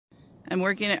I'm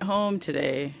working at home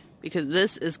today because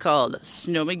this is called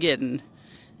Snowmageddon.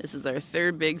 This is our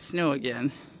third big snow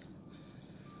again.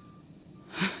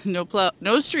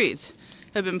 No streets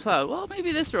have been plowed. Well,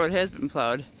 maybe this road has been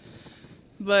plowed.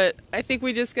 But I think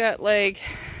we just got like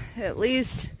at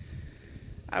least,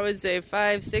 I would say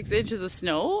 5-6 inches of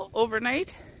snow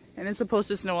overnight. And it's supposed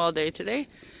to snow all day today.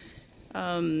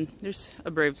 There's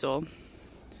a brave soul.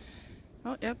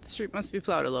 Oh, yep, the street must be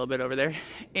plowed a little bit over there.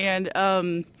 And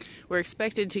we're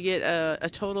expected to get a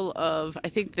total of, I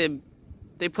think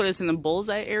they put us in the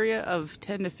bullseye area of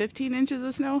 10 to 15 inches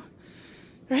of snow.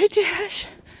 Right, Dash?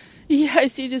 Yeah, I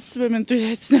see you just swimming through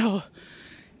that snow.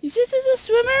 He just is a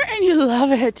swimmer and you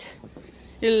love it.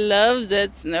 He loves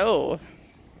that snow.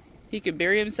 He could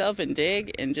bury himself and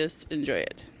dig and just enjoy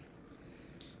it.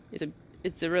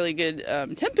 It's a really good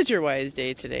temperature-wise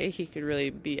day today. He could really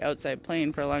be outside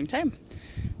playing for a long time.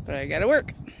 But I gotta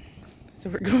work. So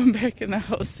we're going back in the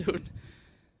house soon.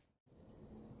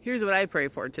 Here's what I pray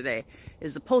for today,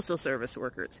 is the Postal Service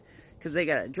workers. Because they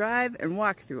gotta drive and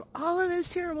walk through all of this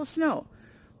terrible snow.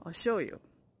 I'll show you.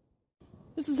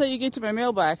 This is how you get to my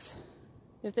mailbox.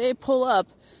 If they pull up,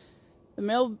 the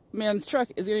mailman's truck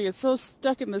is gonna get so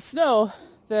stuck in the snow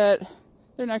that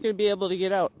they're not gonna be able to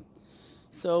get out.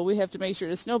 So we have to make sure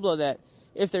to snowblow that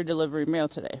if they're delivering mail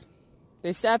today.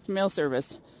 They stopped mail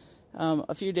service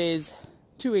a few days,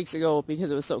 2 weeks ago,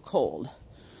 because it was so cold.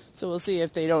 So we'll see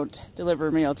if they don't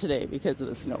deliver mail today because of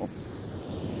the snow.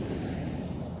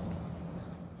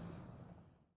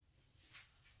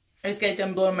 I just got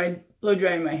done blow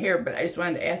drying my hair, but I just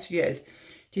wanted to ask you guys,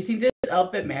 do you think this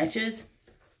outfit matches?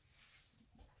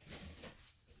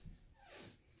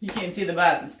 You can't see the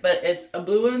bottoms, but it's a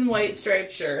blue and white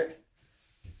striped shirt.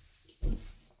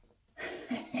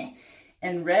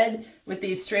 And red with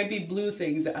these stripy blue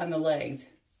things on the legs.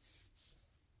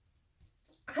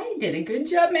 I did a good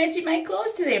job matching my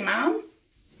clothes today, Mom.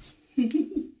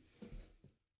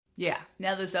 Yeah,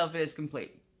 now this outfit is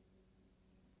complete.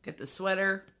 Got the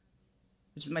sweater,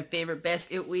 which is my favorite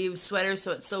basket weave sweater,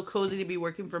 so it's so cozy to be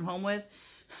working from home with.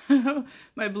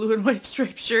 My blue and white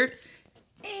striped shirt.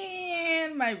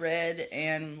 And my red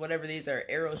and whatever these are,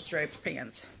 arrow striped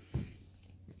pants.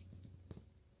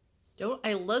 Don't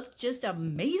I look just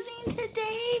amazing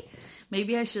today?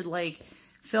 Maybe I should like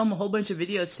film a whole bunch of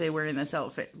videos today wearing this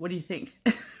outfit. What do you think?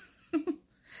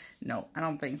 No, I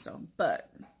don't think so. But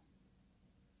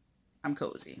I'm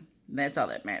cozy. That's all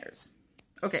that matters.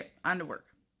 Okay, on to work.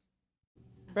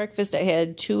 Breakfast, I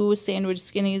had 2 sandwich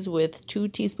skinnies with 2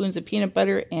 teaspoons of peanut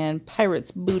butter and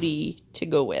Pirate's Booty to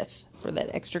go with for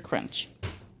that extra crunch.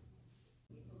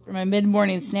 For my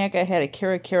mid-morning snack, I had a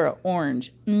Cara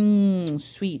orange.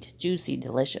 Sweet, juicy,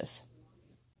 delicious.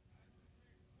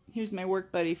 Here's my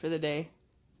work buddy for the day.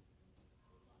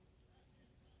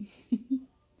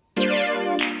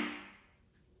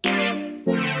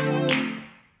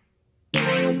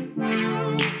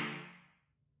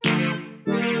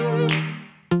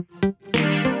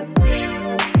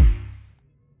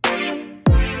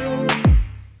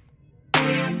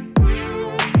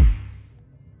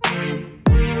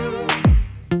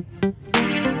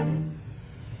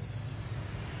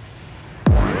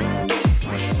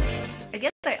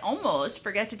 I almost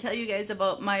forgot to tell you guys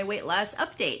about my weight loss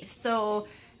update. So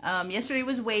yesterday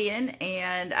was weigh-in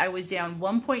and I was down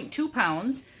 1.2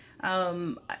 pounds.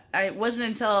 It wasn't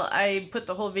until I put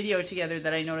the whole video together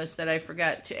that I noticed that I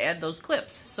forgot to add those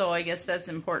clips. So I guess that's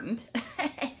important.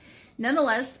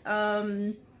 Nonetheless,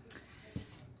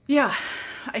 yeah,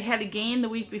 I had a gain the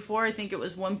week before. I think it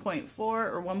was 1.4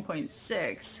 or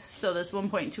 1.6. So this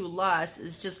 1.2 loss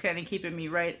is just kind of keeping me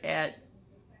right at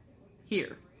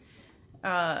here.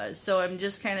 So I'm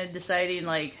just kind of deciding,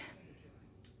 like,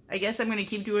 I guess I'm going to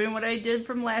keep doing what I did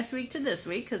from last week to this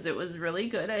week because it was really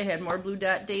good. I had more blue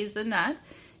dot days than not.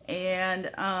 And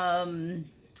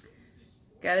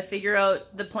got to figure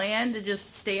out the plan to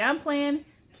just stay on plan,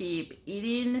 keep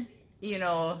eating, you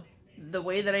know, the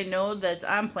way that I know that's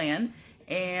on plan.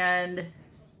 And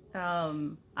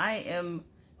I am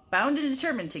bound and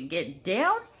determined to get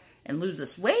down and lose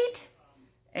this weight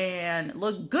and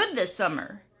look good this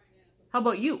summer. How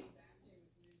about you?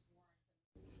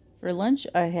 For lunch,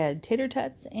 I had tater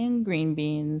tots and green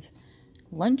beans.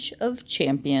 Lunch of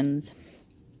champions.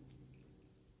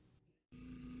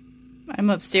 I'm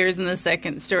upstairs in the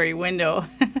second story window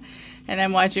and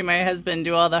I'm watching my husband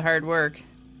do all the hard work.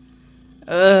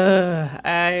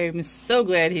 I'm so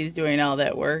glad he's doing all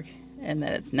that work and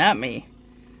that it's not me.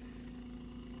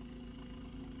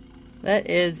 That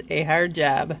is a hard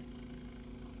job.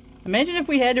 Imagine if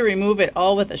we had to remove it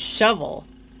all with a shovel.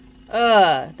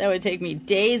 That would take me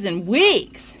days and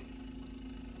weeks.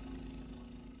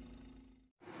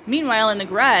 Meanwhile, in the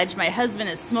garage, my husband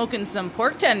is smoking some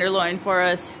pork tenderloin for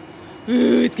us.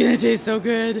 Ooh, it's gonna taste so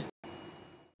good.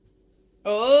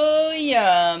 Oh,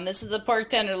 yum. This is the pork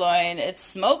tenderloin. It's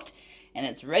smoked and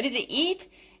it's ready to eat,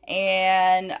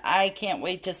 and I can't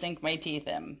wait to sink my teeth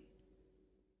in.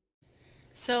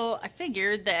 So I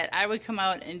figured that I would come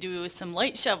out and do some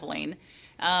light shoveling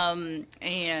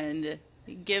and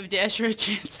give Dasher a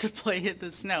chance to play in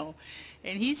the snow.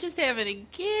 And he's just having a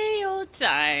gay old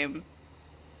time.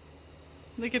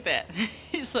 Look at that.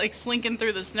 He's like slinking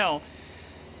through the snow.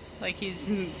 Like he's,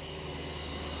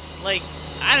 like,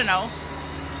 I don't know.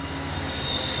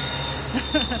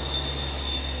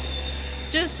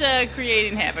 Just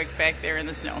creating havoc back there in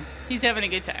the snow. He's having a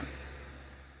good time.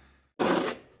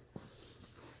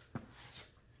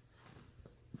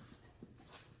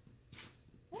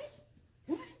 What?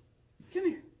 Come on. Come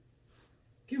here.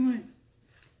 Come on.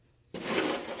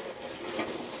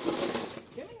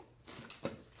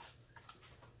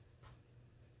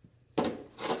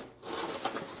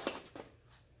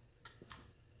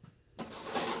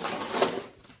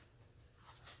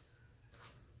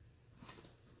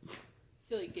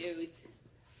 Silly goose.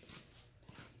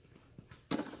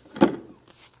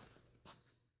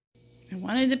 I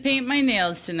wanted to paint my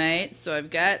nails tonight, so I've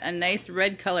got a nice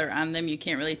red color on them. You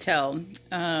can't really tell,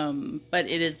 but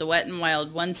it is the Wet n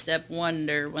Wild One Step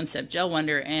Gel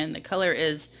Wonder, and the color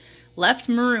is Left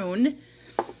Maroon.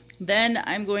 Then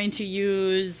I'm going to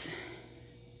use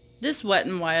this Wet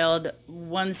n Wild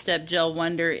One Step Gel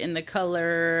Wonder in the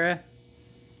color,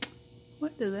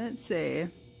 what does that say?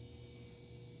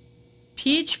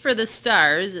 Peach for the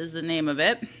Stars is the name of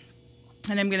it.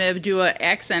 And I'm going to do an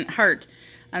accent heart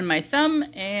on my thumb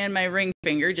and my ring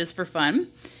finger just for fun.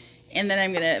 And then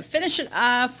I'm going to finish it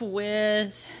off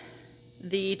with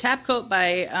the top coat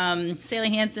by Sally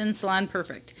Hansen Salon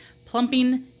Perfect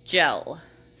Plumping Gel.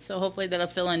 So hopefully that'll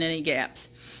fill in any gaps.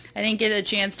 I didn't get a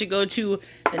chance to go to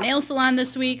the nail salon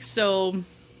this week, so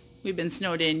we've been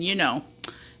snowed in, you know.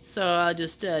 So I'll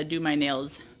just do my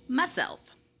nails myself.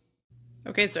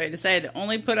 Okay, so I decided to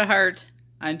only put a heart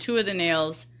on 2 of the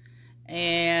nails,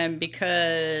 and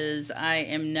because I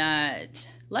am not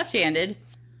left-handed,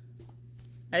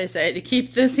 I decided to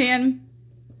keep this hand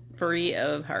free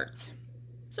of hearts.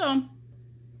 So,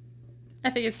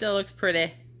 I think it still looks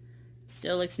pretty.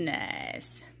 Still looks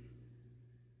nice.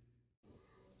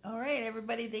 Alright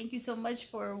everybody, thank you so much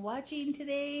for watching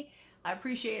today. I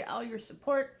appreciate all your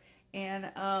support, and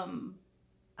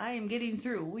I am getting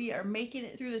through. We are making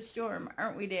it through the storm,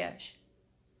 aren't we, Dash?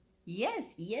 Yes,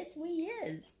 yes we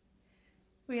is.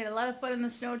 We had a lot of fun in the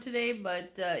snow today,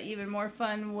 but even more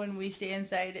fun when we stay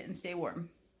inside and stay warm.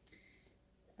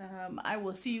 I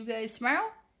will see you guys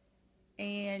tomorrow,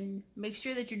 and make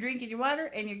sure that you're drinking your water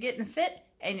and you're getting fit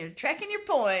and you're tracking your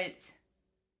points.